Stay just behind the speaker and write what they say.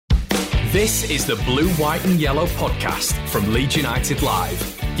This is the Blue, White and Yellow podcast from Leeds United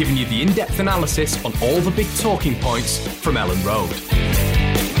Live, giving you the in-depth analysis on all the big talking points from Ellen Road.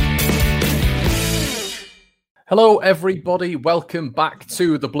 Hello everybody, welcome back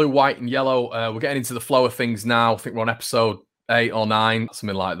to the Blue, White and Yellow. We're getting into the flow of things now. I think we're on episode 8 or 9,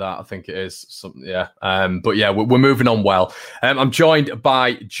 something like that. I think it is. We're moving on well. I'm joined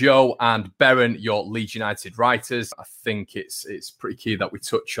by Joe and Beren, your Leeds United writers. I think it's pretty key that we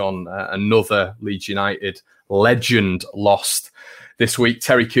touch on another Leeds United legend lost this week.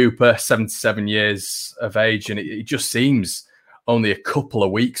 Terry Cooper, 77 years of age, and it just seems only a couple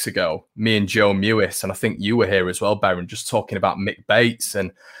of weeks ago, me and Joe Mewis, and I think you were here as well, Beren, just talking about Mick Bates,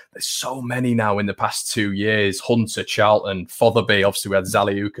 and there's so many now in the past 2 years. Hunter, Charlton, Fotherby, obviously we had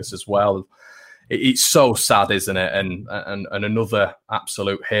Zaliukas as well. It's so sad, isn't it? And another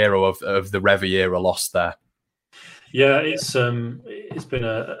absolute hero of the Revy era lost there. Yeah, it's been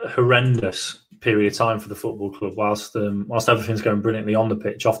a horrendous period of time for the football club. Whilst everything's going brilliantly on the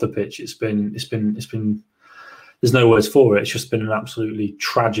pitch, off the pitch, it's been. There's no words for it. It's just been an absolutely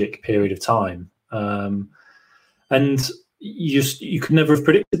tragic period of time, and you could never have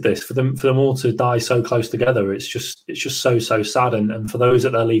predicted this. For them all to die so close together, it's just so sad. And for those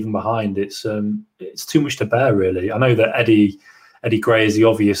that they're leaving behind, it's too much to bear, really. I know that Eddie Gray is the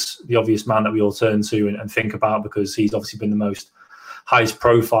obvious man that we all turn to and think about, because he's obviously been the most highest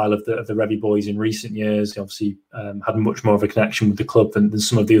profile of the Revy boys in recent years. He obviously had much more of a connection with the club than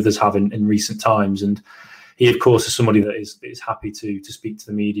some of the others have in recent times, and he, of course, is somebody that is happy to speak to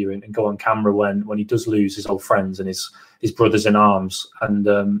the media and go on camera when he does lose his old friends and his brothers in arms.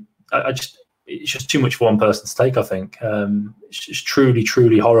 And it's just too much for one person to take, I think. It's just truly,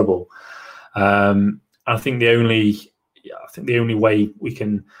 truly horrible. I think the only way we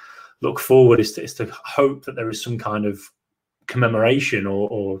can look forward is to hope that there is some kind of commemoration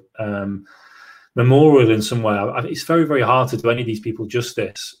or memorial in some way. It's very, very hard to do any of these people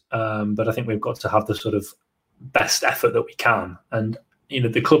justice, but I think we've got to have the sort of best effort that we can. And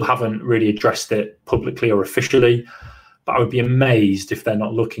the club haven't really addressed it publicly or officially, but I would be amazed if they're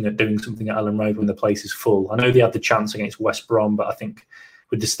not looking at doing something at Ellen Road when the place is full. I know they had the chance against West Brom, but I think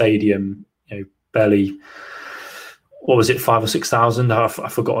with the stadium, barely, what was it, 5,000 or 6,000? I've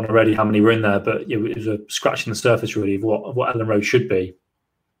forgotten already how many were in there, but it was a scratching the surface really of what Ellen Road should be.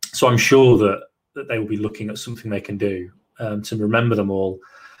 So I'm sure that they will be looking at something they can do to remember them all.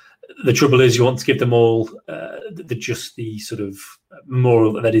 The trouble is, you want to give them all the sort of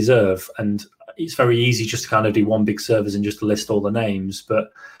memorial that they deserve, and it's very easy just to kind of do one big service and just to list all the names.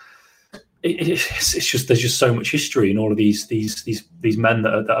 But it's just there's just so much history in all of these men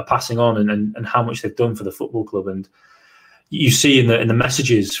that are passing on, and how much they've done for the football club. And you see in the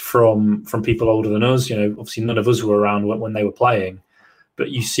messages from people older than us, obviously none of us were around when they were playing. But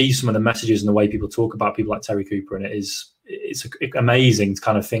you see some of the messages and the way people talk about people like Terry Cooper, and it's amazing to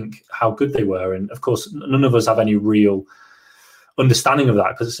kind of think how good they were. And of course, none of us have any real understanding of that,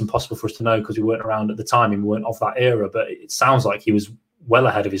 because it's impossible for us to know, because we weren't around at the time and we weren't of that era. But it sounds like he was well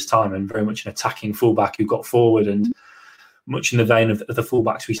ahead of his time and very much an attacking fullback who got forward, and much in the vein of the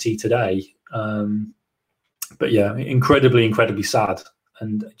fullbacks we see today. But yeah, incredibly, incredibly sad.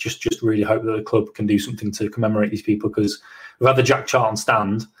 And just really hope that the club can do something to commemorate these people, because we've had the Jack Charlton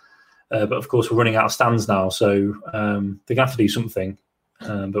stand, but of course we're running out of stands now, so they're going to have to do something,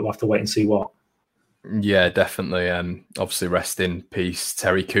 but we'll have to wait and see what. Yeah, definitely. Obviously, rest in peace,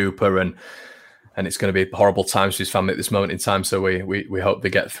 Terry Cooper, and it's going to be horrible times for his family at this moment in time, so we hope they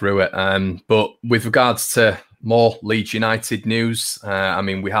get through it. But with regards to more Leeds United news,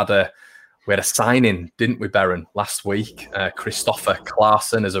 we had a signing, didn't we, Beren, last week? Christopher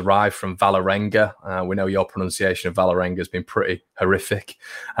Claesson has arrived from Vålerenga. We know your pronunciation of Vålerenga has been pretty horrific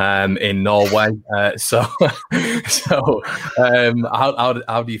in Norway. So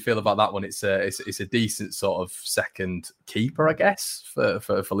how do you feel about that one? It's a decent sort of second keeper, I guess, for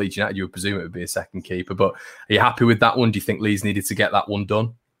Leeds United. You would presume it would be a second keeper, but are you happy with that one? Do you think Leeds needed to get that one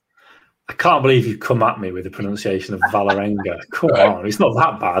done? I can't believe you've come at me with the pronunciation of Vålerenga. Come on, it's not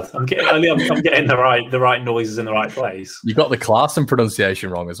that bad. I'm getting the right noises in the right place. You got the Claesson pronunciation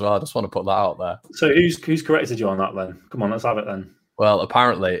wrong as well. I just want to put that out there. So who's corrected you on that then? Come on, let's have it then. Well,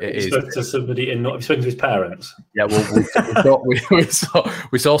 apparently it is. Spoken to somebody have you spoken to his parents? Yeah, well,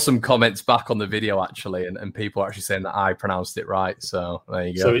 we saw some comments back on the video actually, and people are actually saying that I pronounced it right. So there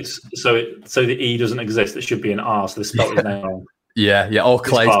you go. So the E doesn't exist. It should be an R. So they spelled his name wrong. Yeah, or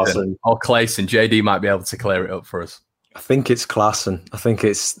Claesson. JD might be able to clear it up for us. I think it's Claesson. I think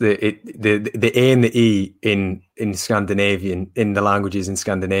it's the A and the E in Scandinavian, in the languages in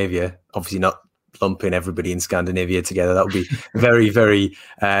Scandinavia. Obviously not lumping everybody in Scandinavia together. That would be very, very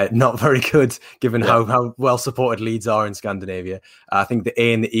not very good, given how well supported Leeds are in Scandinavia. I think the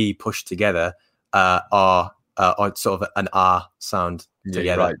A and the E pushed together are sort of an R sound together.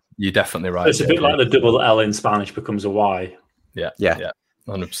 You're right. You're definitely right. It's a bit like the double L in Spanish becomes a Y. Yeah.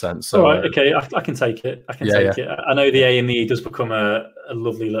 100%. So, all right, okay, I can take it. I can take it. I know the A and the E does become a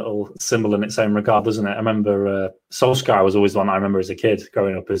lovely little symbol in its own regard, doesn't it? I remember Solskjaer was always the one I remember as a kid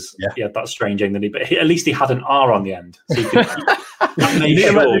growing up, as he had that strange identity, but at least he had an R on the end. So you made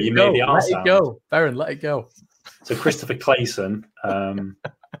sure you made the R sound. Let it go, Baron, let it go. So Christopher Clayson, a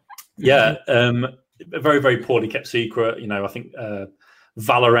very, very poorly kept secret. You know, I think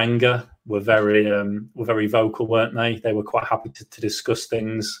Valerenga were very vocal, weren't they? They were quite happy to discuss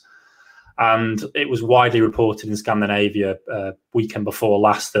things, and it was widely reported in Scandinavia weekend before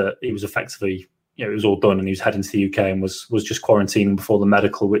last that he was effectively, it was all done, and he was heading to the UK and was just quarantining before the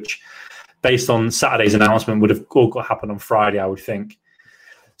medical, which, based on Saturday's announcement, would have all got to happen on Friday, I would think.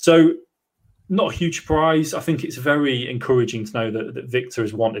 So, not a huge surprise. I think it's very encouraging to know that Victor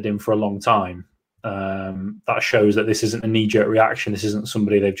has wanted him for a long time. That shows that this isn't a knee-jerk reaction. This isn't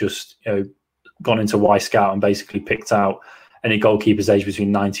somebody they've just gone into Y Scout and basically picked out any goalkeepers aged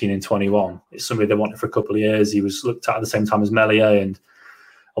between 19 and 21. It's somebody they wanted for a couple of years. He was looked at the same time as Meslier, and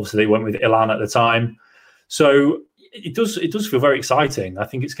obviously they went with Ilan at the time. So it does feel very exciting. I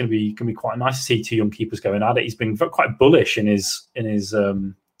think it's going to be quite nice to see two young keepers going at it. He's been quite bullish in his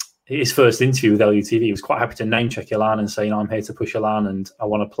first interview with LUTV. He was quite happy to name check Ilan and say, I'm here to push Ilan and I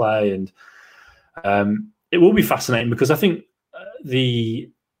want to play. And it will be fascinating because I think the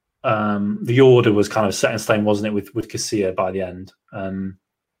order was kind of set in stone, wasn't it, with Casilla by the end.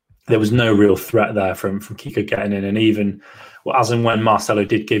 There was no real threat there from Kiko getting in, and even as and when Marcelo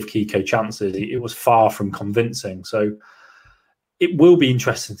did give Kiko chances, it was far from convincing. So it will be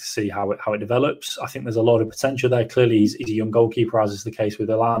interesting to see how it develops. I think there's a lot of potential there. Clearly, he's a young goalkeeper, as is the case with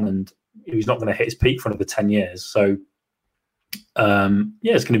Ilan, and he's not going to hit his peak for another 10 years. So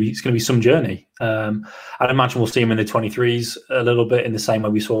it's going to be some journey. I'd imagine we'll see him in the 23s a little bit, in the same way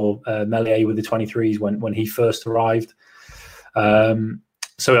we saw Meslier with the 23s when he first arrived.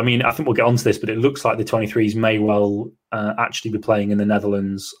 So I mean, I think we'll get onto this, but it looks like the 23s may well actually be playing in the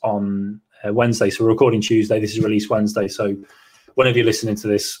Netherlands on Wednesday. So we're recording Tuesday. This is released Wednesday. So whenever you're listening to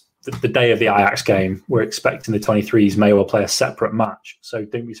this, the day of the Ajax game, we're expecting the 23s may well play a separate match. So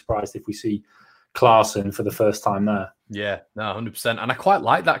don't be surprised if we see Klaassen for the first time there. Yeah, no, 100%. And I quite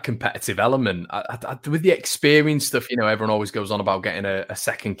like that competitive element. With the experience stuff, everyone always goes on about getting a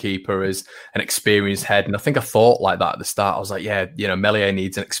second keeper as an experienced head. And I think I thought like that at the start. I was like, Meslier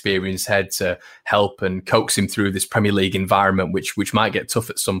needs an experienced head to help and coax him through this Premier League environment, which might get tough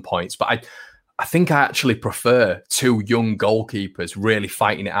at some points. But I think I actually prefer two young goalkeepers really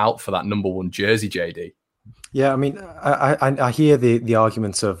fighting it out for that number one jersey, JD. Yeah, I mean, I hear the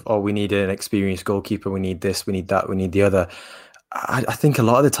arguments of, we need an experienced goalkeeper, we need this, we need that, we need the other. I think a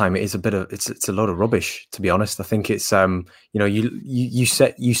lot of the time it is it's a lot of rubbish, to be honest. I think it's you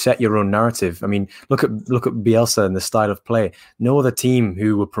set your own narrative. I mean, look at Bielsa and the style of play. No other team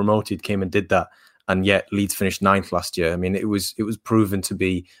who were promoted came and did that. And yet Leeds finished 9th last year. I mean, it was proven to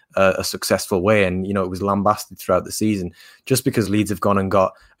be a successful way, and it was lambasted throughout the season. Just because Leeds have gone and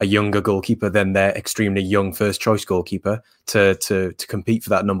got a younger goalkeeper than their extremely young first choice goalkeeper to compete for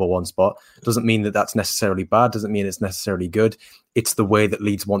that number one spot doesn't mean that that's necessarily bad. Doesn't mean it's necessarily good. It's the way that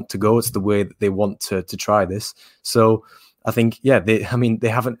Leeds want to go. It's the way that they want to try this. So I think, they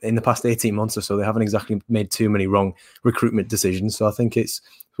haven't, in the past 18 months or so, they haven't exactly made too many wrong recruitment decisions. So I think it's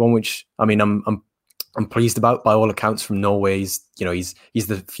one which, I'm pleased about, by all accounts, from Norway. He's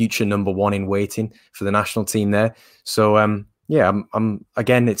the future number one in waiting for the national team there. So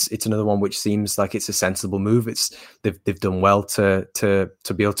again, it's another one which seems like it's a sensible move. They've done well to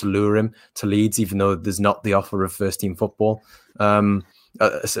be able to lure him to Leeds, even though there's not the offer of first team football,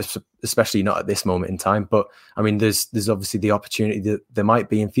 especially not at this moment in time. But I mean, there's obviously the opportunity that there might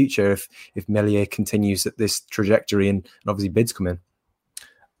be in future if Meslier continues at this trajectory and obviously bids come in.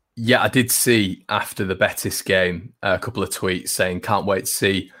 Yeah, I did see after the Betis game a couple of tweets saying, can't wait to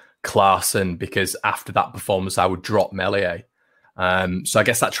see Klaassen, because after that performance, I would drop Meslier. So I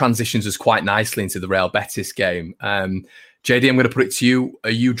guess that transitions us quite nicely into the Real Betis game. JD, I'm going to put it to you. Are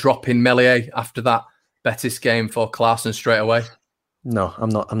you dropping Meslier after that Betis game for Klaassen straight away? No, I'm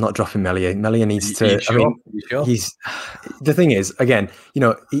not. I'm not dropping Meslier. Meslier needs to. Sure? I mean, sure? He's. The thing is, again,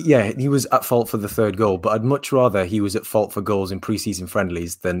 he was at fault for the third goal, but I'd much rather he was at fault for goals in preseason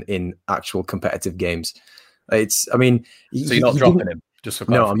friendlies than in actual competitive games. So you're not dropping him? Just for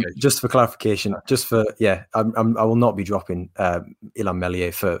No, clarification. just for clarification, I will not be dropping Illan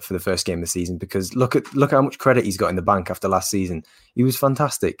Meslier for the first game of the season, because look how much credit he's got in the bank after last season. He was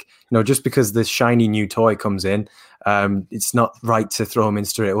fantastic. Just because the shiny new toy comes in, it's not right to throw him in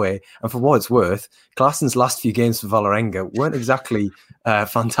straight away. And for what it's worth, Klaasen's last few games for Vålerenga weren't exactly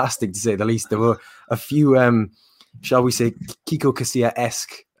fantastic, to say the least. There were a few, shall we say, Kiko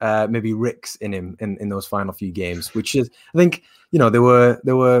Casilla-esque maybe ricks in him in those final few games, which is, I think, there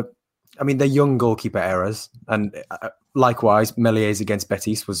were, I mean, they're young goalkeeper errors, and likewise, Melié's against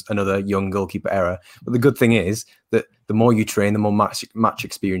Betis was another young goalkeeper error. But the good thing is that the more you train, the more match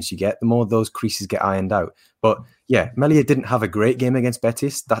experience you get, the more those creases get ironed out. But yeah, Meslier didn't have a great game against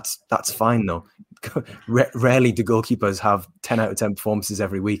Betis. That's fine though. Rarely do goalkeepers have 10 out of 10 performances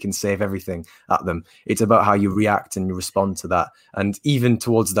every week and save everything at them. It's about how you react and you respond to that. And even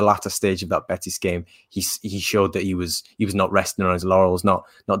towards the latter stage of that Betis game, he showed that he was not resting on his laurels, not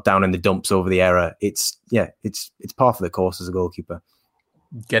down in the dumps over the error. It's par for the course as a goalkeeper.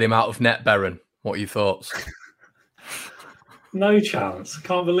 Get him out of net, Baron. What are your thoughts? No chance.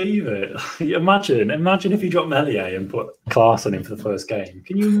 Can't believe it. Imagine if you drop Meslier and put Klaasen in for the first game.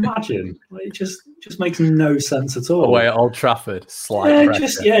 Can you imagine? It just makes no sense at all. Away at Old Trafford. Chuck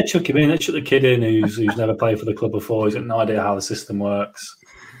him in. Chuck the kid in who's never played for the club before. He's got no idea how the system works.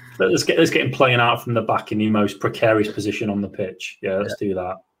 Let's get him playing out from the back in the most precarious position on the pitch. Yeah, let's do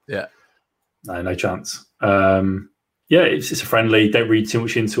that. Yeah. No chance. It's a friendly. Don't read too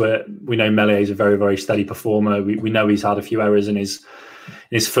much into it. We know Meslier is a very, very steady performer. We know he's had a few errors in his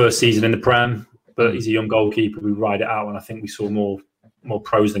first season in the Prem, but he's a young goalkeeper. We ride it out, and I think we saw more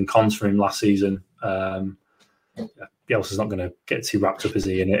pros than cons for him last season. Bielsa's not going to get too wrapped up, is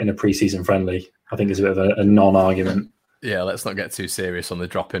he, in a pre-season friendly? I think it's a bit of a non-argument. Yeah, let's not get too serious on the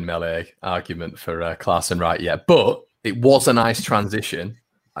drop-in Meslier argument for Klaasen right yet. But it was a nice transition.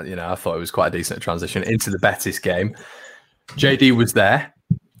 I thought it was quite a decent transition into the Betis game. JD was there.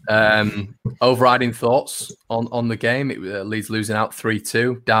 Overriding thoughts on the game. Leeds losing out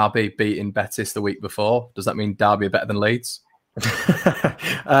 3-2. Derby beating Betis the week before. Does that mean Derby are better than Leeds?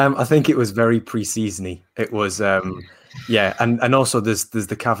 I think it was very pre-seasony. It was, and also there's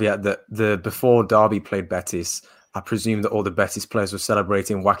the caveat that before Derby played Betis, I presume that all the Betis players were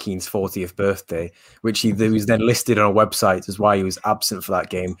celebrating Joaquin's 40th birthday, which he was then listed on a website as why he was absent for that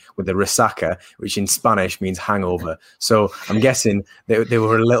game with the resaca, which in Spanish means hangover. So I'm guessing they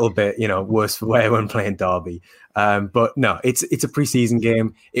were a little bit, worse for wear when playing Derby. But no, it's a preseason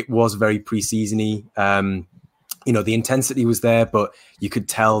game. It was very preseason-y. The intensity was there, but you could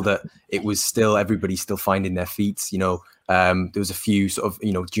tell that it was still everybody still finding their feet. There was a few sort of,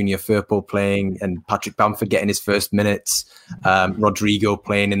 Junior Firpo playing and Patrick Bamford getting his first minutes, Rodrigo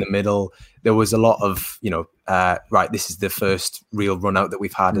playing in the middle. There was a lot of, this is the first real run out that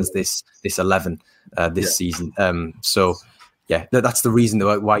we've had as this 11 this season. That's the reason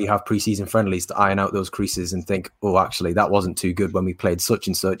why you have preseason friendlies, to iron out those creases and think, oh, actually, that wasn't too good when we played such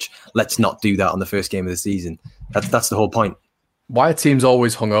and such. Let's not do that on the first game of the season. That's the whole point. Why are teams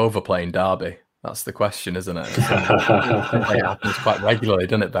always hungover playing Derby? That's the question, isn't it? It happens quite regularly,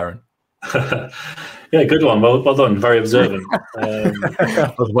 doesn't it, Baron? Yeah, good one. Well done. Very observant. I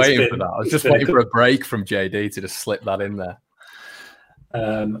was waiting for that. I was just waiting for a break from JD to just slip that in there.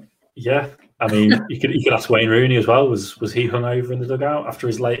 I mean, you could ask Wayne Rooney as well. Was he hungover in the dugout after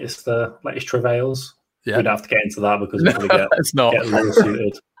his latest travails? Yeah. We don't have to get into that because we're going to get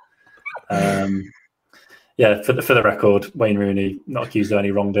lawsuited. For the record, Wayne Rooney not accused of any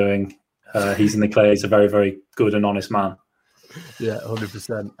wrongdoing. He's in the clear. He's a very, very good and honest man. Yeah,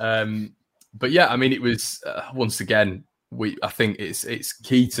 100%. But yeah, I mean, it was once again. I think it's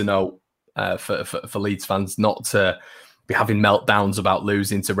key to note for Leeds fans not to be having meltdowns about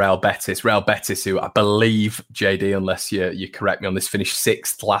losing to Real Betis. Real Betis, who I believe, JD, unless you correct me on this, finished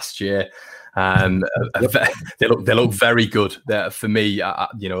 6th last year. They look very good. For me, I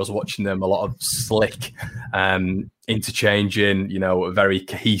was watching them, a lot of slick interchanging, a very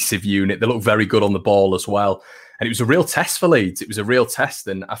cohesive unit. They look very good on the ball as well. And it was a real test for Leeds. It was a real test.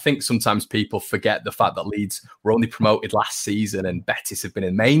 And I think sometimes people forget the fact that Leeds were only promoted last season and Betis have been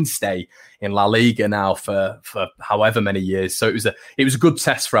a mainstay in La Liga now for however many years. So it was a good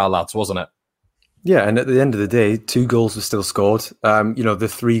test for our lads, wasn't it? Yeah, and at the end of the day, 2 goals were still scored. The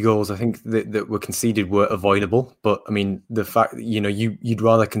 3 goals I think that were conceded were avoidable. But I mean, the fact that, you'd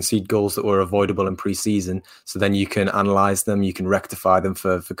rather concede goals that were avoidable in pre-season, so then you can analyse them, you can rectify them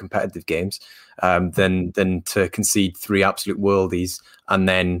for competitive games. than to concede 3 absolute worldies and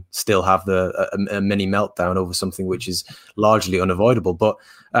then still have a mini meltdown over something which is largely unavoidable. But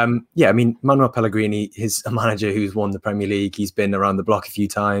Manuel Pellegrini is a manager who's won the Premier League. He's been around the block a few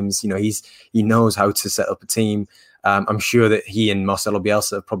times. He knows how to set up a team. I'm sure that he and Marcelo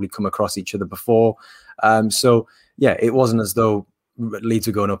Bielsa have probably come across each other before. It wasn't as though Leeds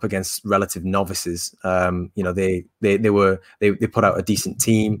were going up against relative novices. They put out a decent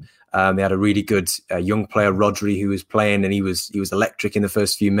team. They had a really good young player, Rodri, who was playing, and he was electric in the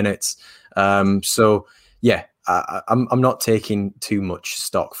first few minutes. I'm not taking too much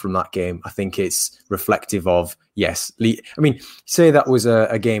stock from that game. I think it's reflective of, yes. Say that was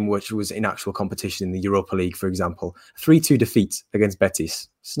a game which was in actual competition in the Europa League, for example. 3-2 defeat against Betis.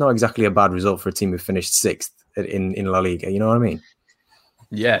 It's not exactly a bad result for a team who finished 6th in La Liga. You know what I mean?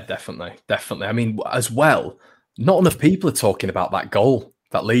 Yeah, definitely. I mean, as well, not enough people are talking about that goal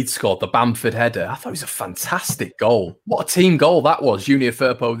that Leeds scored, the Bamford header. I thought it was a fantastic goal. What a team goal that was. Junior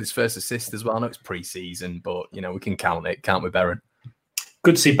Firpo with his first assist as well. I know it's pre-season, but, we can count it, can't we, Beren?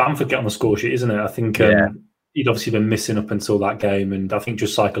 Good to see Bamford get on the score sheet, isn't it? I think he'd obviously been missing up until that game, and I think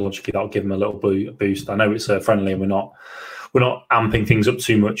just psychologically that'll give him a little boost. I know it's friendly and we're not amping things up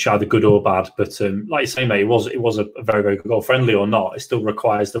too much, either good or bad. But like you say, mate, it was a very, very good goal. Friendly or not, it still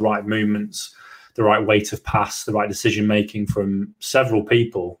requires the right movements, the right weight of pass, the right decision making from several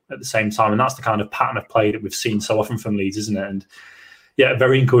people at the same time. And that's the kind of pattern of play that we've seen so often from Leeds, isn't it? And yeah,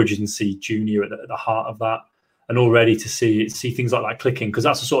 very encouraging to see Junior at the heart of that, and already to see things like that clicking, because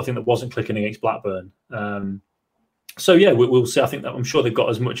that's the sort of thing that wasn't clicking against Blackburn. We'll see. I think that I'm sure they've got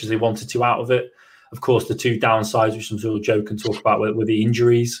as much as they wanted to out of it. Of course, the 2 downsides, which I'm sure Joe can talk about, were the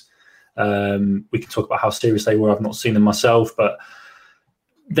injuries. We can talk about how serious they were. I've not seen them myself, but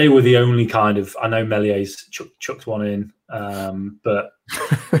they were the only kind of. I know Melié's chucked one in, but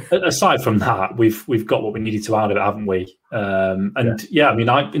aside from that, we've got what we needed to out of it, haven't we?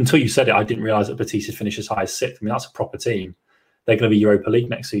 Until you said it, I didn't realise that Betis had finished as high as 6th. I mean, that's a proper team. They're going to be Europa League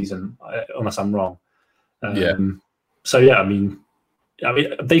next season, unless I'm wrong. They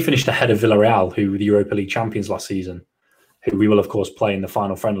finished ahead of Villarreal, who were the Europa League champions last season, who we will, of course, play in the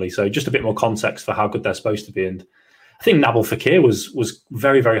final friendly. So just a bit more context for how good they're supposed to be. And I think Nabil Fekir was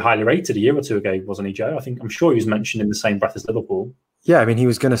very, very highly rated a year or two ago, wasn't he, Joe? I'm sure he was mentioned in the same breath as Liverpool. Yeah, I mean, he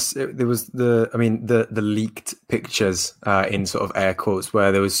was going to. There was the leaked pictures in sort of air quotes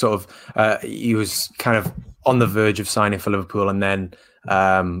where there was sort of he was kind of on the verge of signing for Liverpool, and then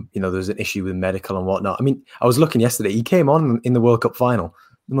there was an issue with medical and whatnot. I mean, I was looking yesterday. He came on in the World Cup final,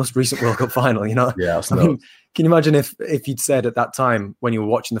 the most recent World Cup final. Yeah, can you imagine if you'd said at that time when you were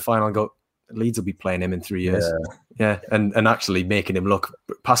watching the final and go, Leeds will be playing him in 3 years. Yeah. And actually making him look,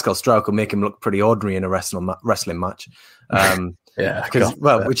 Pascal Struijk will make him look pretty ordinary in a wrestling match.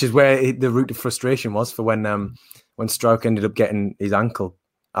 Which is where the root of frustration was for when Struijk ended up getting his ankle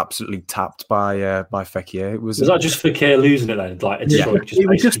absolutely tapped by Fekir. Was that just Fekir losing it then? Like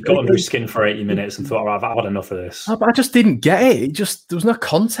Struijk just got under his skin for 80 minutes and thought, all right, I've had enough of this. But I just didn't get it. There was no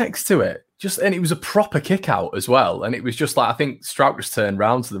context to it. And it was a proper kick out as well. And it was just like, I think Struijk just turned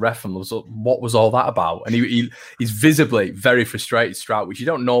round to the ref and was, what was all that about? And he's visibly very frustrated, Struijk, which you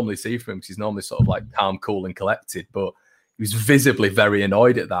don't normally see from him because he's normally sort of like calm, cool and collected. But he was visibly very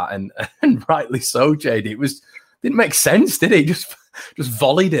annoyed at that. And rightly so, JD. Didn't make sense, did he? Just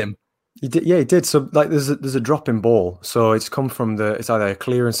volleyed him. He did. So like, there's a drop in ball. So it's come from it's either a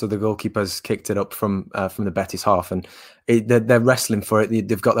clearance or the goalkeeper's kicked it up from the Betis half, and they're wrestling for it.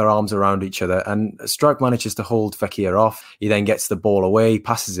 They've got their arms around each other, and Struijk manages to hold Fekir off. He then gets the ball away,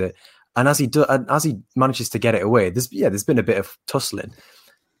 passes it, and as he manages to get it away, there's been a bit of tussling.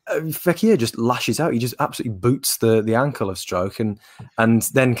 Fekir just lashes out. He just absolutely boots the ankle of Struijk, and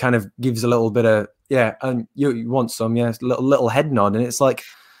then kind of gives a little bit of and you want some little head nod, and it's like,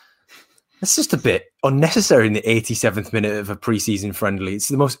 it's just a bit unnecessary in the 87th minute of a preseason friendly. It's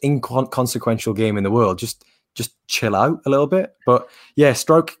the most inconsequential game in the world. Just chill out a little bit. But yeah,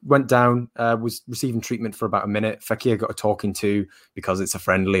 Struijk went down, was receiving treatment for about a minute. Fekir got a talking to because it's a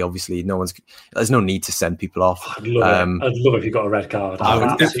friendly. Obviously, there's no need to send people off. I'd love if you got a red card.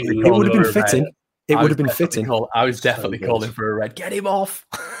 It would have been fitting. It would have been fitting. I was definitely calling for a red. Get him off.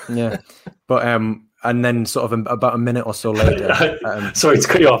 Yeah, but and then sort of about a minute or so later. Sorry to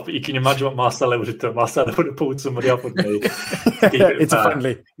cut you off, but you can imagine what Marcelo would have done. Marcelo would have pulled somebody off, wouldn't he? It's a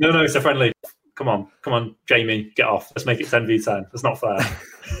friendly. No, it's a friendly. Come on, Jamie, get off. Let's make it 10v10. That's not fair.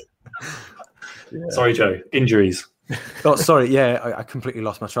 Sorry, Joe. Injuries. Oh, sorry. Yeah, I completely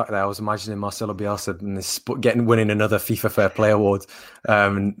lost my track there. I was imagining Marcelo Bielsa and winning another FIFA Fair Play award.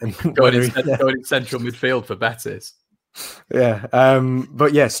 Going in central midfield for Betis. Yeah.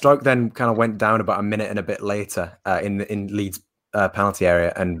 But yeah, Stroke then kind of went down about a minute and a bit later in Leeds penalty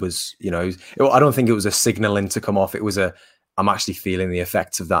area and was, I don't think it was a signaling to come off. It was I'm actually feeling the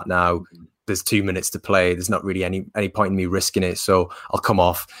effects of that now. There's 2 minutes to play. There's not really any point in me risking it, so I'll come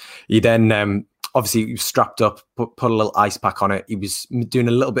off. He then obviously he was strapped up, put a little ice pack on it. He was doing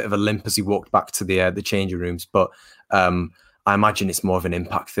a little bit of a limp as he walked back to the changing rooms, but I imagine it's more of an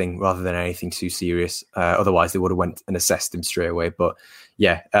impact thing rather than anything too serious. Otherwise, they would have went and assessed him straight away. But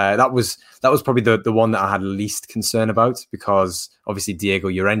yeah, that was probably the one that I had least concern about, because obviously Diego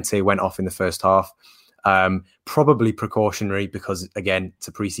Llorente went off in the first half. Probably precautionary because, again, it's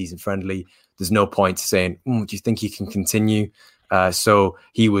a pre-season friendly. There's no point saying, do you think he can continue? So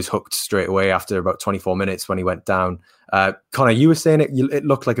he was hooked straight away after about 24 minutes when he went down. Connor, you were saying it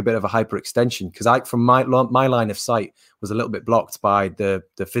looked like a bit of a hyperextension, because from my line of sight was a little bit blocked by the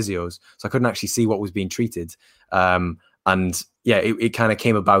physios, so I couldn't actually see what was being treated. And yeah, it kind of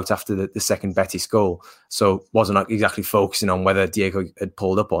came about after the second Betis goal, so wasn't exactly focusing on whether Diego had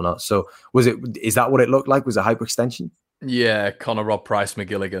pulled up or not. So is that what it looked like? Was it hyperextension? Yeah, Connor Rob Price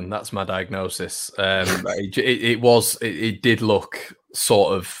McGilligan. That's my diagnosis. It did look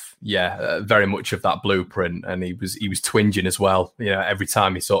sort of, very much of that blueprint, and he was twinging as well. Every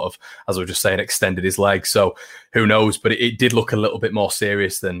time he sort of, as I was just saying, extended his leg. So who knows? But it did look a little bit more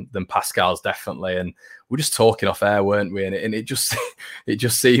serious than Pascal's, definitely. And we're just talking off air, weren't we? And it just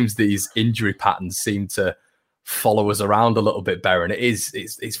seems these injury patterns seem to follow us around a little bit better, and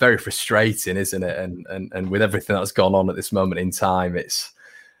it's very frustrating, isn't it? And with everything that's gone on at this moment in time,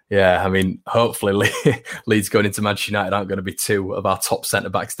 hopefully Leeds going into Manchester United aren't going to be two of our top centre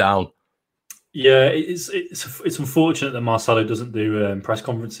backs down. Yeah, it's unfortunate that Marcelo doesn't do press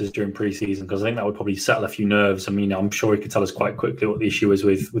conferences during pre-season, because I think that would probably settle a few nerves. I mean, I'm sure he could tell us quite quickly what the issue is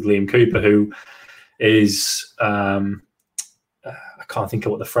with Liam Cooper, who is I can't think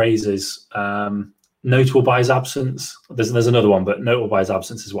of what the phrase is. Notable by his absence. There's another one, but notable by his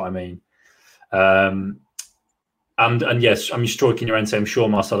absence is what I mean. And yes, I mean, Stroike and Llorente, I'm sure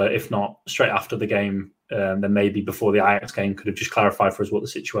Marcelo, if not straight after the game, then maybe before the Ajax game, could have just clarified for us what the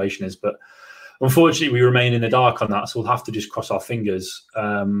situation is. But unfortunately, we remain in the dark on that, so we'll have to just cross our fingers.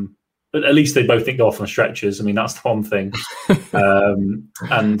 But at least they both didn't go off on stretchers. I mean, that's the one thing.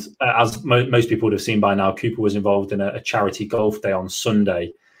 And as most people would have seen by now, Cooper was involved in a charity golf day on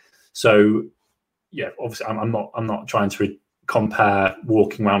Sunday. So yeah, obviously, I'm not trying to compare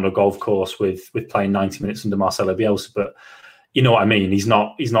walking around a golf course with playing 90 minutes under Marcelo Bielsa, but you know what I mean. He's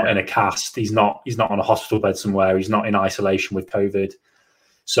not in a cast. He's not on a hospital bed somewhere. He's not in isolation with COVID.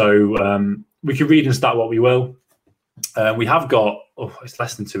 So we can read and start what we will. We have got it's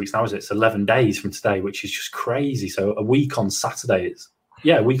less than 2 weeks now, is it? It's 11 days from today, which is just crazy. So a week on Saturday. It's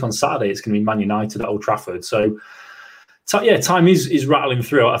going to be Man United at Old Trafford. So time is rattling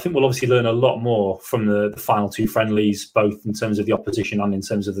through. I think we'll obviously learn a lot more from the final two friendlies, both in terms of the opposition and in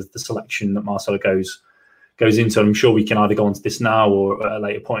terms of the selection that Marcelo goes into. I'm sure we can either go into this now or at a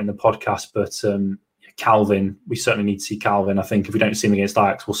later point in the podcast. But Calvin, we certainly need to see Calvin. I think if we don't see him against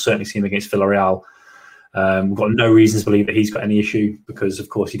Ajax, we'll certainly see him against Villarreal. We've got no reasons to believe that he's got any issue, because, of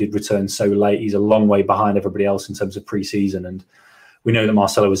course, he did return so late. He's a long way behind everybody else in terms of pre-season. And we know that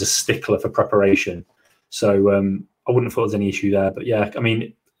Marcelo was a stickler for preparation. So I wouldn't have thought there's any issue there. But yeah, I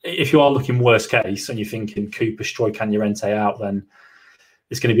mean, if you are looking worst case and you're thinking Cooper, Stroike and Llorente out, then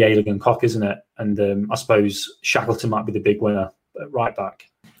it's going to be Ailigan and Koch, isn't it? And I suppose Shackleton might be the big winner at right back.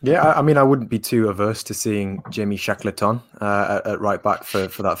 Yeah, I mean, I wouldn't be too averse to seeing Jamie Shackleton at right back for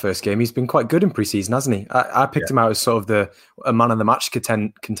that first game. He's been quite good in pre-season, hasn't he? I picked him out as sort of a man of the match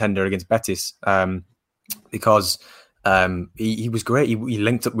contender against Betis, because he was great. He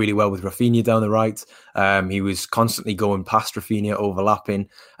linked up really well with Rafinha down the right. He was constantly going past Rafinha, overlapping.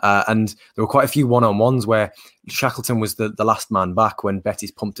 And there were quite a few one-on-ones where Shackleton was the last man back when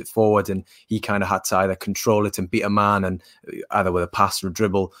Betis pumped it forward, and he kind of had to either control it and beat a man, and either with a pass or a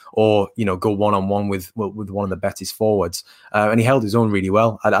dribble, or go one-on-one with one of the Betis forwards. And he held his own really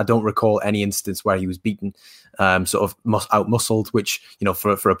well. I don't recall any instance where he was beaten, sort of out-muscled, which,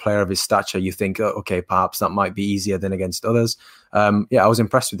 for a player of his stature, you think, okay, perhaps that might be easier than against others. I was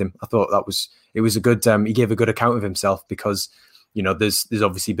impressed with him. I thought it was a good, he gave a good account of himself, because, there's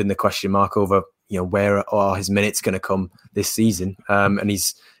obviously been the question mark over, where are his minutes going to come this season? And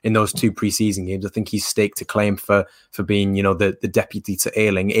he's in those two pre-season games. I think he's staked a claim for being, the deputy to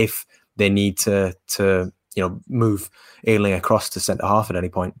Ayling if they need to move Ayling across to centre half at any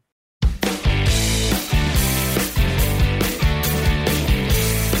point.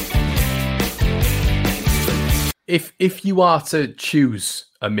 If you are to choose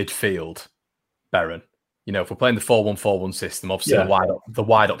a midfield, Baron, if we're playing the 4-1-4-1 system, obviously the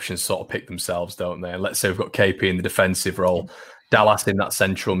wide options sort of pick themselves, don't they? And let's say we've got KP in the defensive role, Dallas in that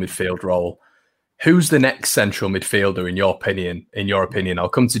central midfield role. Who's the next central midfielder in your opinion? I'll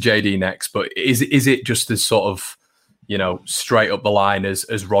come to JD next, but is it just as sort of, straight up the line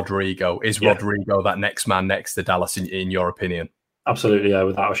as Rodrigo? Is Rodrigo that next man next to Dallas in your opinion? Absolutely, yeah,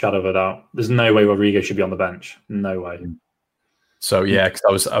 without a shadow of a doubt. There's no way Rodrigo should be on the bench. No way. So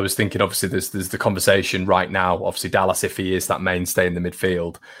because I was thinking, obviously there's the conversation right now. Obviously Dallas, if he is that mainstay in the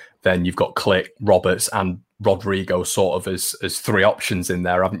midfield, then you've got Click, Roberts, and Rodrigo sort of as three options in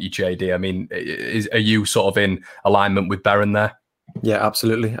there, haven't you, JD? I mean, are you sort of in alignment with Barron there? Yeah,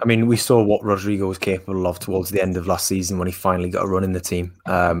 absolutely. I mean, we saw what Rodrigo was capable of towards the end of last season when he finally got a run in the team.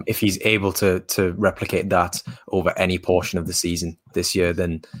 If he's able to replicate that over any portion of the season this year,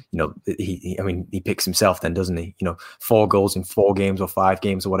 then he picks himself then, doesn't he? 4 goals in 4 games or 5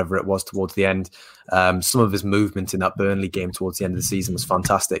 games or whatever it was towards the end. Some of his movement in that Burnley game towards the end of the season was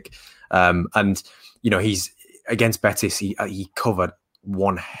fantastic. And he's against Betis. He covered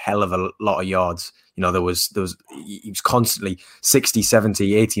one hell of a lot of yards. He was constantly 60,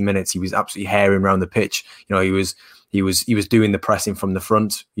 70, 80 minutes. He was absolutely herring around the pitch. He was doing the pressing from the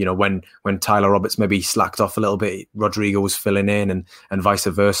front. When Tyler Roberts maybe slacked off a little bit, Rodrigo was filling in and vice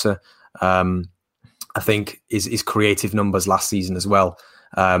versa. I think his creative numbers last season as well,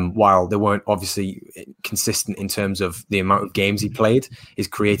 while they weren't obviously consistent in terms of the amount of games he played, his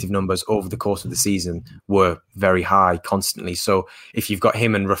creative numbers over the course of the season were very high constantly. So if you've got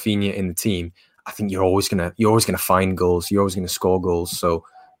him and Rafinha in the team, I think you're always gonna find goals. You're always gonna score goals. So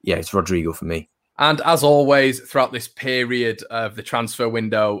yeah, it's Rodrigo for me. And as always, throughout this period of the transfer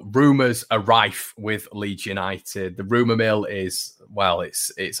window, rumours are rife with Leeds United. The rumour mill is,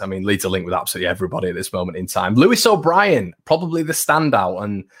 I mean, Leeds are linked with absolutely everybody at this moment in time. Lewis O'Brien, probably the standout.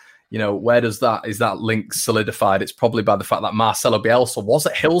 And, where is that link solidified? It's probably by the fact that Marcelo Bielsa was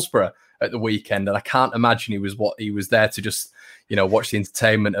at Hillsborough at the weekend. And I can't imagine he was there to just, watch the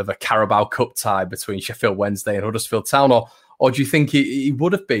entertainment of a Carabao Cup tie between Sheffield Wednesday and Huddersfield Town. Or do you think he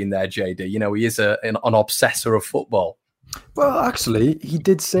would have been there, JD? He is an obsessor of football. Well, actually, he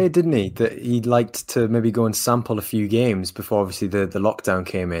did say, didn't he, that he'd liked to maybe go and sample a few games before obviously the lockdown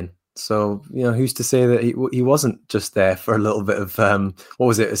came in. So, who's to say that he wasn't just there for a little bit of, what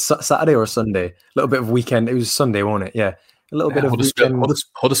was it, a Saturday or a Sunday? A little bit of weekend. It was Sunday, wasn't it? Yeah. A little bit of weekend.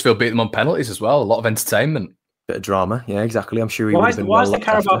 Huddersfield beat them on penalties as well. A lot of entertainment. Bit of drama, yeah, exactly. I'm sure he why would have been. Why is the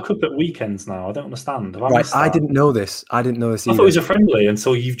Carabao Cup at weekends now? I don't understand. I didn't know this. I didn't know this either. I thought it was a friendly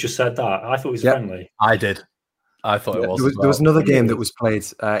until you've just said that. I thought it was friendly. I did. I thought it was. There was another game that was played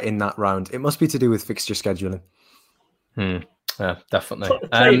in that round. It must be to do with fixture scheduling. Yeah, definitely.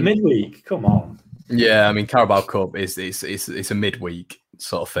 Play midweek. Come on. Yeah, I mean, Carabao Cup it's a midweek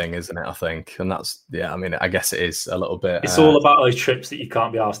sort of thing, isn't it? I think, and that's I mean, I guess it is a little bit. It's all about those trips that you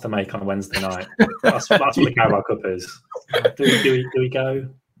can't be asked to make on a Wednesday night. That's what the Carabao Cup is. Do we go?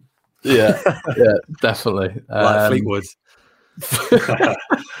 Yeah, defintle like Fleetwood.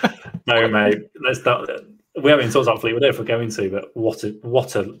 No, mate. Let's not. We haven't talked about Fleetwood if we're going to, but what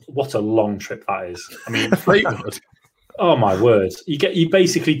a long trip that is. I mean, Fleetwood. Oh my word! You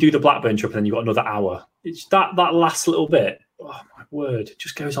basically do the Blackburn trip and then you got another hour. It's that last little bit. Oh my word! It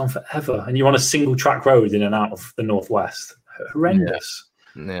just goes on forever, and you're on a single track road in and out of the northwest. Horrendous.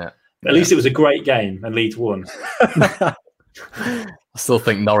 Yeah. At least it was a great game and Leeds won. I still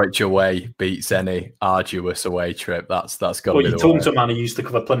think Norwich away beats any arduous away trip. That's got to be the way. You're talking to a man who used to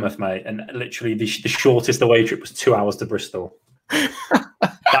cover Plymouth, mate, and literally the shortest away trip was 2 hours to Bristol.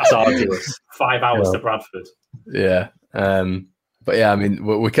 That's arduous. 5 hours to Bradford. Yeah. But yeah, I mean,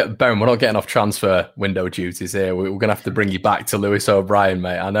 Baron, we're not getting off transfer window duties here. We're going to have to bring you back to Lewis O'Brien,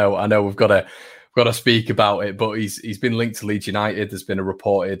 mate. I know we've got to speak about it, but he's been linked to Leeds United. There's been a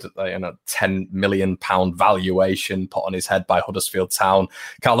reported £10 million valuation put on his head by Huddersfield Town.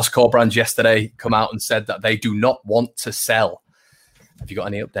 Carlos Corbrand yesterday come out and said that they do not want to sell. Have you got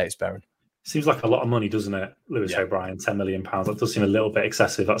any updates, Baron? Seems like a lot of money, doesn't it? Lewis O'Brien, £10 million. That does seem a little bit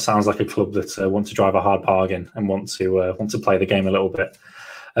excessive. That sounds like a club that want to drive a hard bargain and want to play the game a little bit.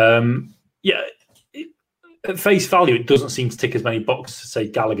 At face value, it doesn't seem to tick as many boxes as, say,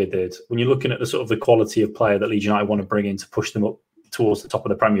 Gallagher did. When you're looking at the sort of the quality of player that Leeds United want to bring in to push them up towards the top of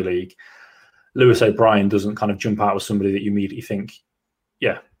the Premier League, Lewis O'Brien doesn't kind of jump out as somebody that you immediately think,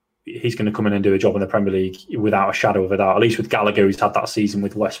 he's going to come in and do a job in the Premier League without a shadow of a doubt. At least with Gallagher, he's had that season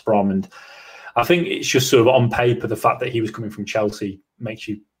with West Brom. And I think it's just sort of on paper, the fact that he was coming from Chelsea makes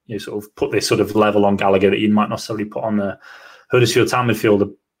you sort of put this sort of level on Gallagher that you might not necessarily put on the Huddersfield Town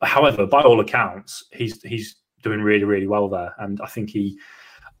midfielder. However, by all accounts, he's doing really, really well there. And I think he,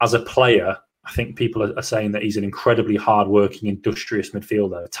 as a player, I think people are saying that he's an incredibly hard-working, industrious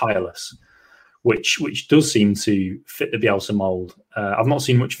midfielder, tireless, which does seem to fit the Bielsa mould. I've not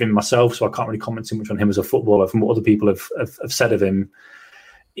seen much of him myself, so I can't really comment too much on him as a footballer. From what other people have said of him,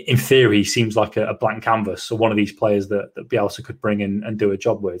 in theory, he seems like a blank canvas, so one of these players that Bielsa could bring in and do a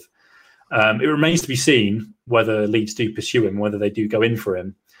job with. It remains to be seen whether Leeds do pursue him, whether they do go in for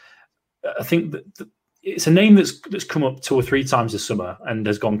him. I think that it's a name that's come up 2 or 3 times this summer and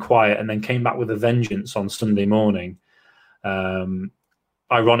has gone quiet and then came back with a vengeance on Sunday morning.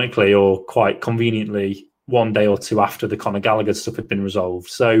 Ironically, or quite conveniently, 1 day or 2 after the Conor Gallagher stuff had been resolved.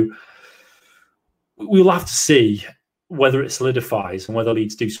 So we'll have to see whether it solidifies and whether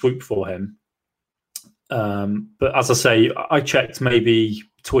Leeds do swoop for him. But as I say, I checked maybe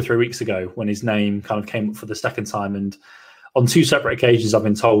 2 or 3 weeks ago when his name kind of came up for the second time, and on 2 separate occasions I've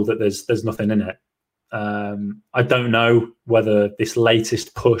been told that there's nothing in it. I don't know whether this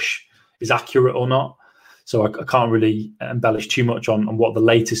latest push is accurate or not, so I can't really embellish too much on what the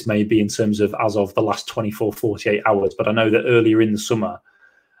latest may be in terms of as of the last 24, 48 hours. But I know that earlier in the summer,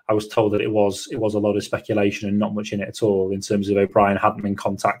 I was told that it was a lot of speculation and not much in it at all in terms of O'Brien hadn't been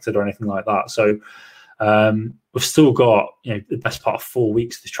contacted or anything like that. So we've still got the best part of 4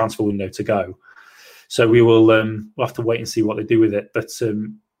 weeks of this transfer window to go. So we'll have to wait and see what they do with it. But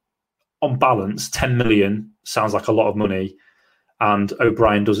on balance, 10 million sounds like a lot of money, and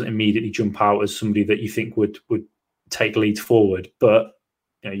O'Brien doesn't immediately jump out as somebody that you think would take Leeds forward. But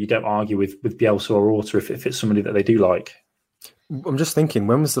you don't argue with Bielsa or Orta if it's somebody that they do like. I'm just thinking,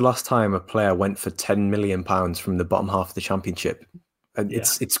 when was the last time a player went for £10 million from the bottom half of the Championship? And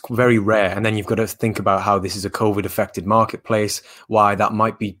it's very rare. And then you've got to think about how this is a COVID-affected marketplace, why that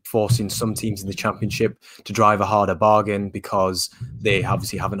might be forcing some teams in the Championship to drive a harder bargain because they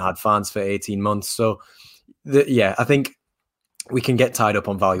obviously haven't had fans for 18 months. So, I think we can get tied up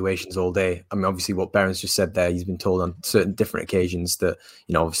on valuations all day. I mean, obviously what Behrens just said there, he's been told on certain different occasions that,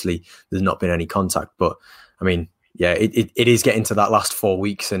 obviously there's not been any contact. But, I mean, yeah, it is getting to that last 4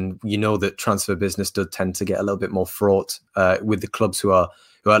 weeks, and that transfer business does tend to get a little bit more fraught with the clubs who are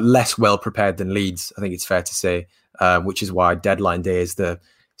less well prepared than Leeds. I think it's fair to say, which is why deadline day is the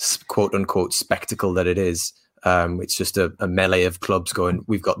quote unquote spectacle that it is. It's just a melee of clubs going,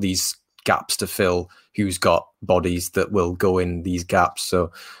 we've got these gaps to fill. Who's got bodies that will go in these gaps?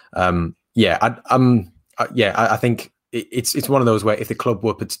 So, I think it's one of those where if the club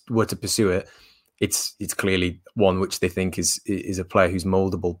were to pursue it, it's clearly one which they think is a player who's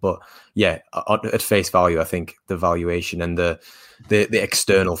moldable. But at face value, I think the valuation and the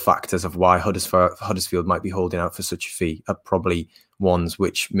external factors of why Huddersfield might be holding out for such a fee are probably ones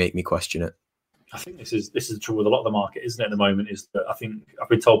which make me question it. I think this is the trouble with a lot of the market, isn't it? At the moment, is that I think I've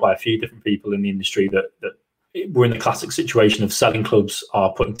been told by a few different people in the industry that we're in the classic situation of selling clubs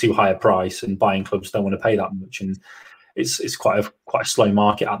are putting too high a price and buying clubs don't want to pay that much, and it's quite a slow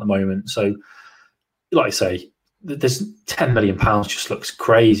market at the moment. So, like I say, there's £10 million just looks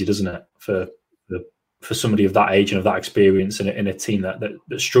crazy, doesn't it, for somebody of that age and of that experience in a team that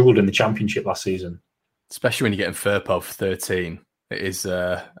struggled in the Championship last season. Especially when you're getting Firpo for 13, it's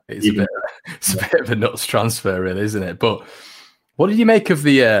a bit of a nuts transfer, really, isn't it? But what did you make of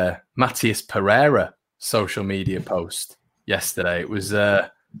the Matías Pereira social media post yesterday? It was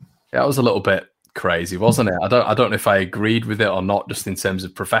a little bit crazy, wasn't it? I don't know if I agreed with it or not, just in terms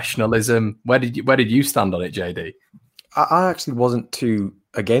of professionalism. Where did you stand on it, JD? I actually wasn't too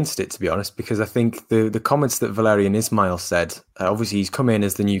against it, to be honest, because I think the comments that Valérien Ismaël said, obviously he's come in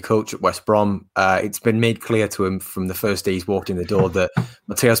as the new coach at West Brom. It's been made clear to him from the first day he's walked in the door that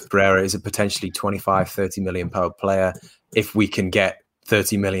Matías Pereira is a potentially 25, 30 million pound player. If we can get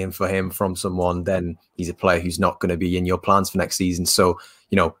 30 million for him from someone, then he's a player who's not going to be in your plans for next season. So,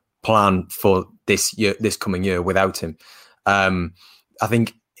 plan for this coming year without him. I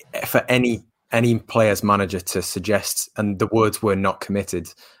think for any player's manager to suggest, and the words were not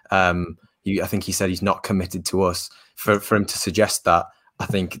committed. I think he said he's not committed to us. For him to suggest that, I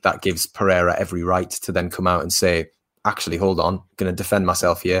think that gives Pereira every right to then come out and say, actually, hold on, I'm going to defend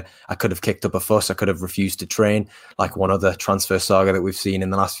myself here. I could have kicked up a fuss. I could have refused to train, like one other transfer saga that we've seen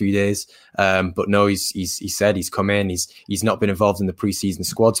in the last few days. But no, he said he's come in. He's not been involved in the preseason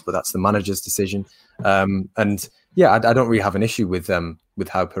squads, but that's the manager's decision. I don't really have an issue with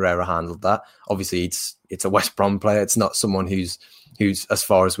how Pereira handled that. Obviously, it's a West Brom player. It's not someone who's as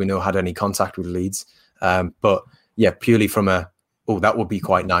far as we know had any contact with Leeds. But yeah, purely from that would be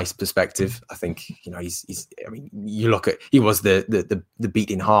quite nice perspective. I think you look at, he was the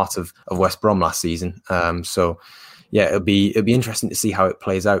beating heart of West Brom last season. So yeah, it'll be interesting to see how it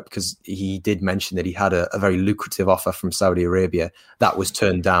plays out, because he did mention that he had a very lucrative offer from Saudi Arabia that was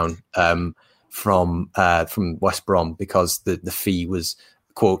turned down. from West Brom because the fee was,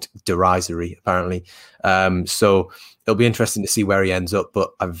 quote, derisory, apparently. So it'll be interesting to see where he ends up,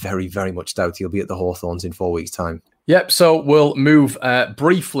 but I very, very much doubt he'll be at the Hawthorns in 4 weeks' time. Yep, so we'll move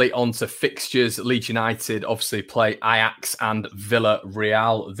briefly on to fixtures. Leeds United obviously play Ajax and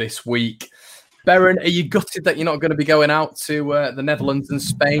Villarreal this week. Beren, are you gutted that you're not going to be going out to the Netherlands and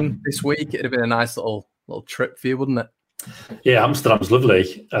Spain this week? It'd have been a nice little trip for you, wouldn't it? Yeah, Amsterdam was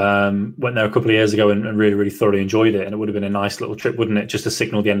lovely. Went there a couple of years ago and really, really thoroughly enjoyed it. And it would have been a nice little trip, wouldn't it? Just to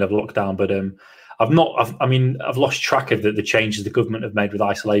signal the end of lockdown. But I've lost track of the changes the government have made with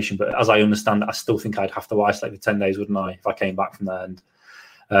isolation. But as I understand it, I still think I'd have to isolate for 10 days, wouldn't I, if I came back from there?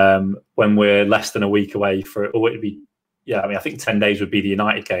 And when we're less than a week away it'd be, I think 10 days would be the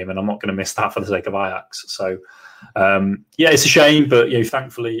United game, and I'm not going to miss that for the sake of Ajax. So, it's a shame, but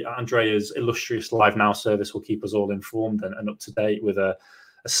thankfully, Andrea's illustrious Live Now service will keep us all informed and up to date with a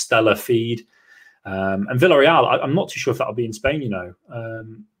stellar feed. And Villarreal, I'm not too sure if that'll be in Spain.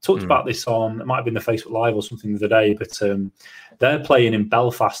 Talked about this on, it might have been the Facebook Live or something the other day, but they're playing in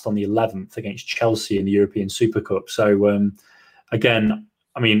Belfast on the 11th against Chelsea in the European Super Cup. So, again,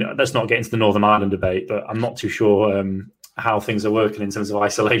 let's not get into the Northern Ireland debate, but I'm not too sure how things are working in terms of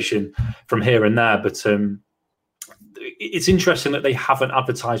isolation from here and there. But it's interesting that they haven't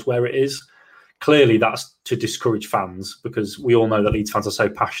advertised where it is. Clearly, that's to discourage fans, because we all know that Leeds fans are so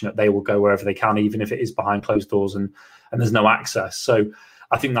passionate, they will go wherever they can, even if it is behind closed doors and there's no access. So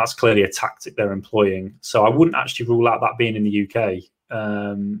I think that's clearly a tactic they're employing. So I wouldn't actually rule out that being in the UK,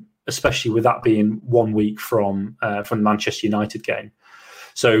 especially with that being 1 week from the Manchester United game.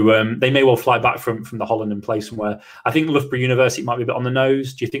 So they may well fly back from the Holland and play somewhere. I think Loughborough University might be a bit on the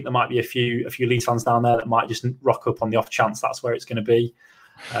nose. Do you think there might be a few Leeds fans down there that might just rock up on the off chance that's where it's going to be?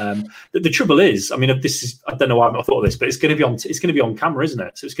 The trouble is, I don't know why I've not thought of this, but it's going to be on camera, isn't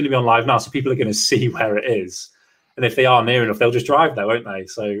it? So it's going to be on Live Now, so people are going to see where it is, and if they are near enough, they'll just drive there, won't they?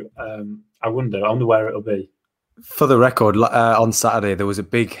 So I wonder where it'll be. For the record, on Saturday, there was a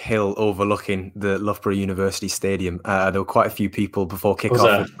big hill overlooking the Loughborough University Stadium. There were quite a few people before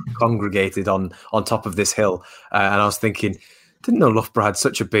kickoff congregated on top of this hill. And I was thinking, didn't know Loughborough had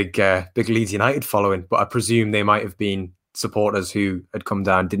such a big Leeds United following, but I presume they might have been supporters who had come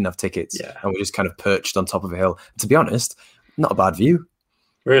down, didn't have tickets, and were just kind of perched on top of a hill. To be honest, not a bad view.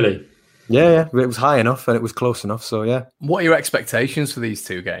 Really? Yeah, it was high enough and it was close enough, so yeah. What are your expectations for these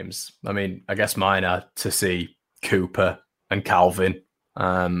two games? I guess mine are to see Cooper and Calvin.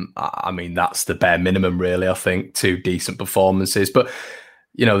 That's the bare minimum, really. I think 2 decent performances, but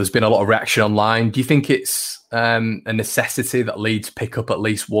there's been a lot of reaction online. Do you think it's a necessity that Leeds pick up at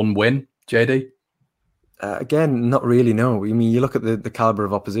least one win, JD? Again, not really, no. You look at the calibre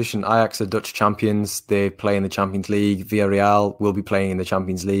of opposition. Ajax are Dutch champions. They play in the Champions League. Villarreal will be playing in the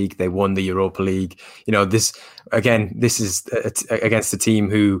Champions League. They won the Europa League. This is against a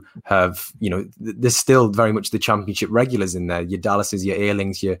team who have, there's still very much the Championship regulars in there. Your Dallases, your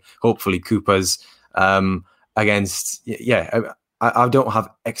Earlings, your hopefully Coopers against, I don't have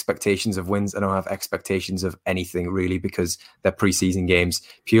expectations of wins. I don't have expectations of anything really, because they're pre-season games.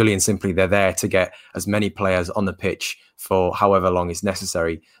 Purely and simply, they're there to get as many players on the pitch for however long is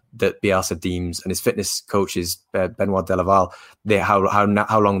necessary that Bielsa deems, and his fitness coaches, Benoit Delaval,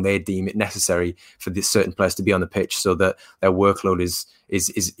 how long they deem it necessary for this certain players to be on the pitch, so that their workload is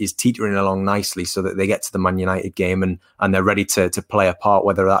teetering along nicely, so that they get to the Man United game and they're ready to play a part,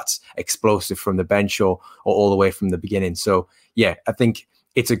 whether that's explosive from the bench or all the way from the beginning. So yeah, I think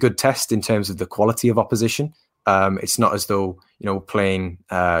it's a good test in terms of the quality of opposition. It's not as though playing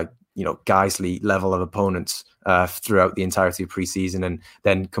Guiseley level of opponents throughout the entirety of pre-season and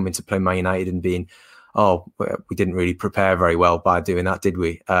then coming to play Man United and being, we didn't really prepare very well by doing that, did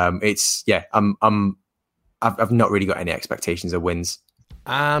we? I've not really got any expectations of wins.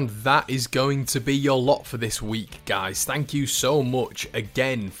 And that is going to be your lot for this week, guys. Thank you so much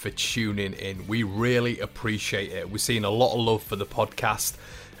again for tuning in. We really appreciate it. We're seeing a lot of love for the podcast,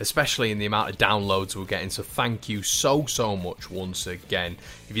 especially in the amount of downloads we're getting. So thank you so much once again.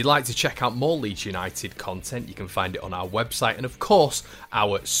 If you'd like to check out more Leeds United content, you can find it on our website and, of course,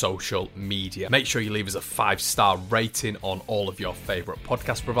 our social media. Make sure you leave us a 5-star rating on all of your favourite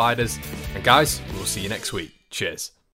podcast providers. And guys, we'll see you next week. Cheers.